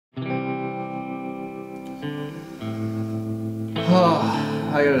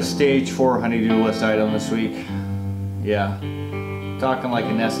I got a stage 4 honey-do list item this week. Yeah, talking like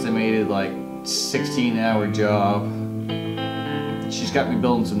an estimated like 16-hour job. She's got me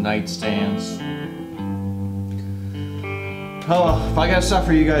building some nightstands. Oh, if I gotta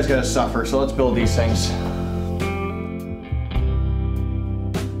suffer, you guys gotta suffer, so let's build these things.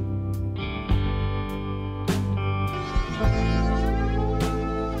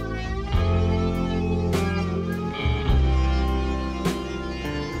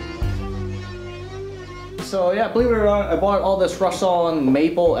 So yeah, believe it or not, I bought all this rust-on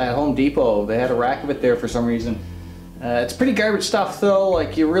maple at Home Depot. They had a rack of it there for some reason. It's pretty garbage stuff though,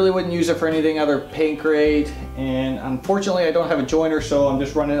 like you really wouldn't use it for anything other paint grade, and unfortunately I don't have a joiner, so I'm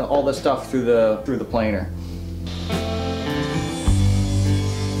just running all this stuff through the planer.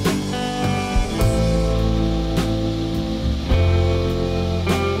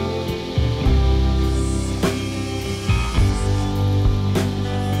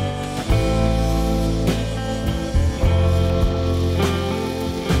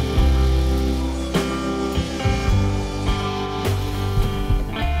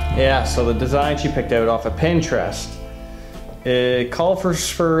 Yeah, so the design she picked out off of Pinterest, it called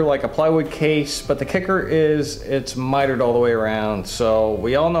for like a plywood case, but the kicker is it's mitered all the way around. So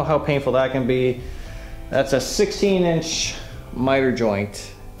we all know how painful that can be. That's a 16-inch miter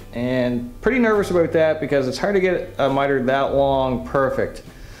joint, and pretty nervous about that because it's hard to get a miter that long perfect.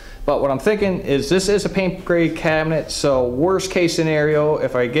 But what I'm thinking is this is a paint grade cabinet, so worst case scenario,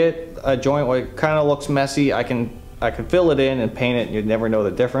 if I get a joint where it kind of looks messy, I can fill it in and paint it and you'd never know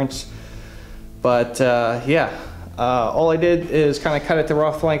the difference. But yeah, all I did is kind of cut it to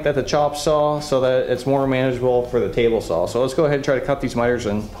rough length at the chop saw so that it's more manageable for the table saw. So let's go ahead and try to cut these miters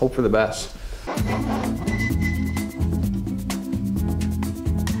and hope for the best.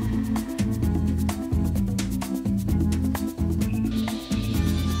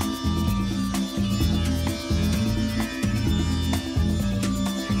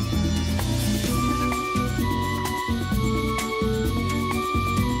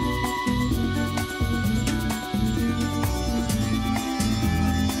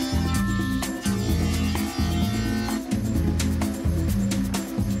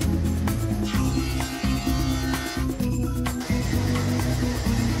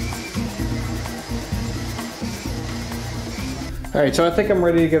 Alright, so I think I'm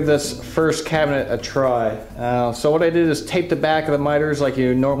ready to give this first cabinet a try. So what I did is tape the back of the miters like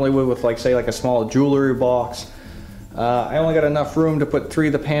you normally would with like say like a small jewelry box. I only got enough room to put 3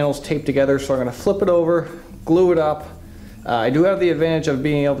 of the panels taped together, so I'm going to flip it over, glue it up. I do have the advantage of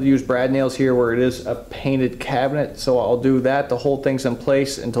being able to use brad nails here where it is a painted cabinet, so I'll do that to hold things in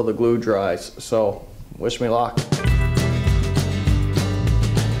place until the glue dries. So wish me luck.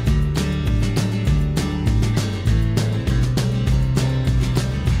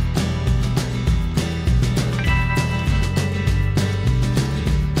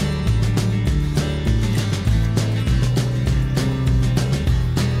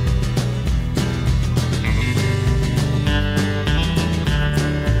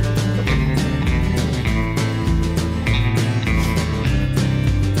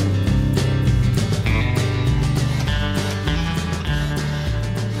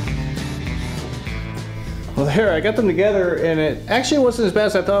 Well, there, I got them together and it actually wasn't as bad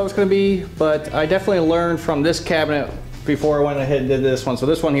as I thought it was going to be, but I definitely learned from this cabinet before I went ahead and did this one. So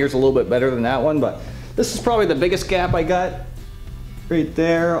this one here is a little bit better than that one, but this is probably the biggest gap I got right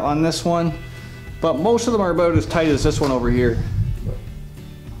there on this one. But most of them are about as tight as this one over here.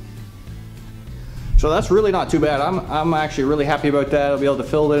 So that's really not too bad. I'm actually really happy about that. I'll be able to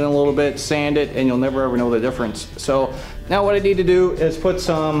fill it in a little bit, sand it, and you'll never ever know the difference. So now what I need to do is put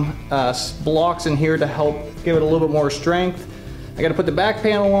some blocks in here to help give it a little bit more strength. I got to put the back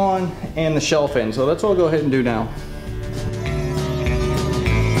panel on and the shelf in. So that's what I'll go ahead and do now.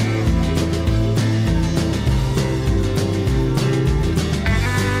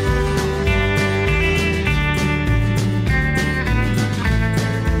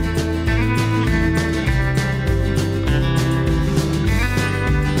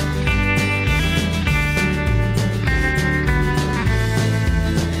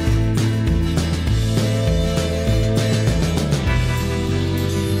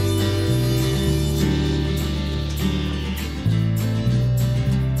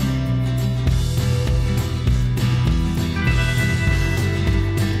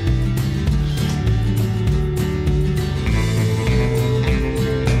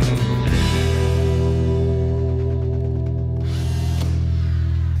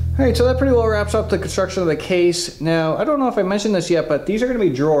 Alright, so that pretty well wraps up the construction of the case. Now, I don't know if I mentioned this yet, but these are going to be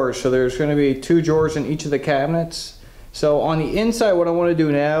drawers. So there's going to be 2 drawers in each of the cabinets. So on the inside, what I want to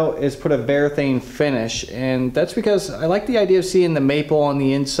do now is put a varathane finish, and that's because I like the idea of seeing the maple on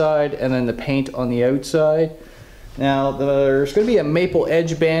the inside and then the paint on the outside. Now there's going to be a maple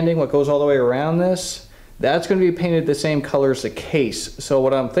edge banding what goes all the way around this. That's going to be painted the same color as the case. So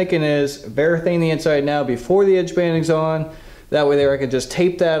what I'm thinking is varathane the inside now before the edge banding's on. That way there I can just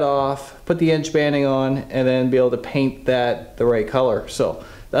tape that off, put the edge banding on, and then be able to paint that the right color. So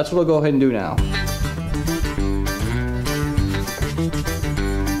that's what I'll go ahead and do now.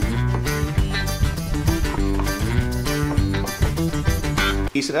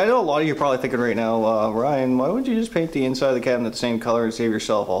 He said, I know a lot of you are probably thinking right now, Ryan, why wouldn't you just paint the inside of the cabinet the same color and save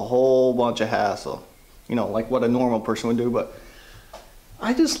yourself a whole bunch of hassle? You know, like what a normal person would do. But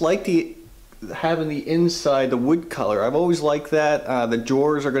I just like having the inside the wood color. I've always liked that. The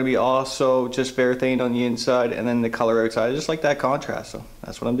drawers are going to be also just varathaned on the inside, and then the color outside. I just like that contrast, so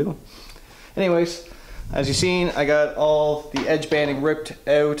that's what I'm doing. Anyways, as you've seen, I got all the edge banding ripped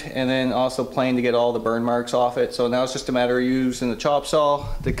out and then also planed to get all the burn marks off it. So now it's just a matter of using the chop saw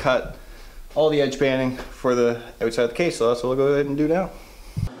to cut all the edge banding for the outside of the case. So that's what we'll go ahead and do now.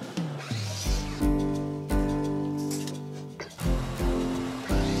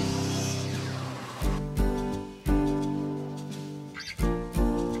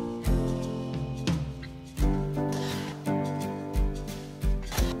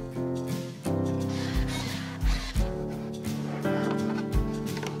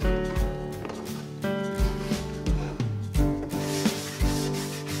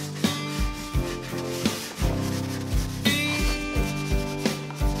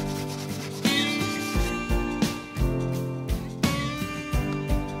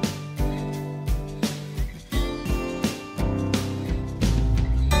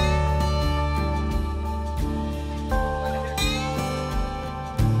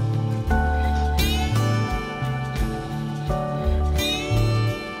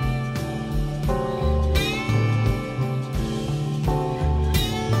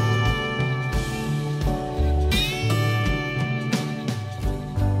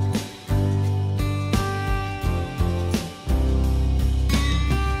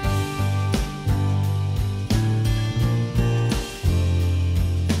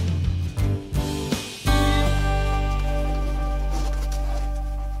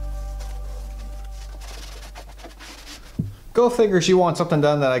 Go figure she wants something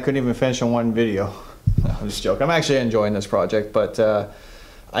done that I couldn't even finish in one video. No, I'm just joking. I'm actually enjoying this project, but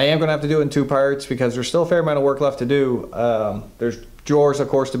I am going to have to do it in 2 parts because there's still a fair amount of work left to do. There's drawers, of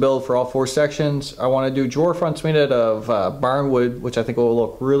course, to build for all 4 sections. I want to do drawer fronts made out of barnwood, which I think will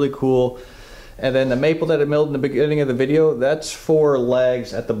look really cool. And then the maple that I milled in the beginning of the video, that's 4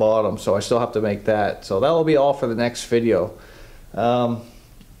 legs at the bottom, so I still have to make that. So that will be all for the next video.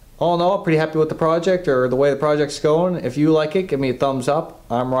 All in all, pretty happy with the project or the way the project's going. If you like it, give me a thumbs up.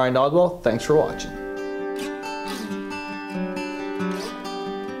 I'm Ryan Dodwell. Thanks for watching.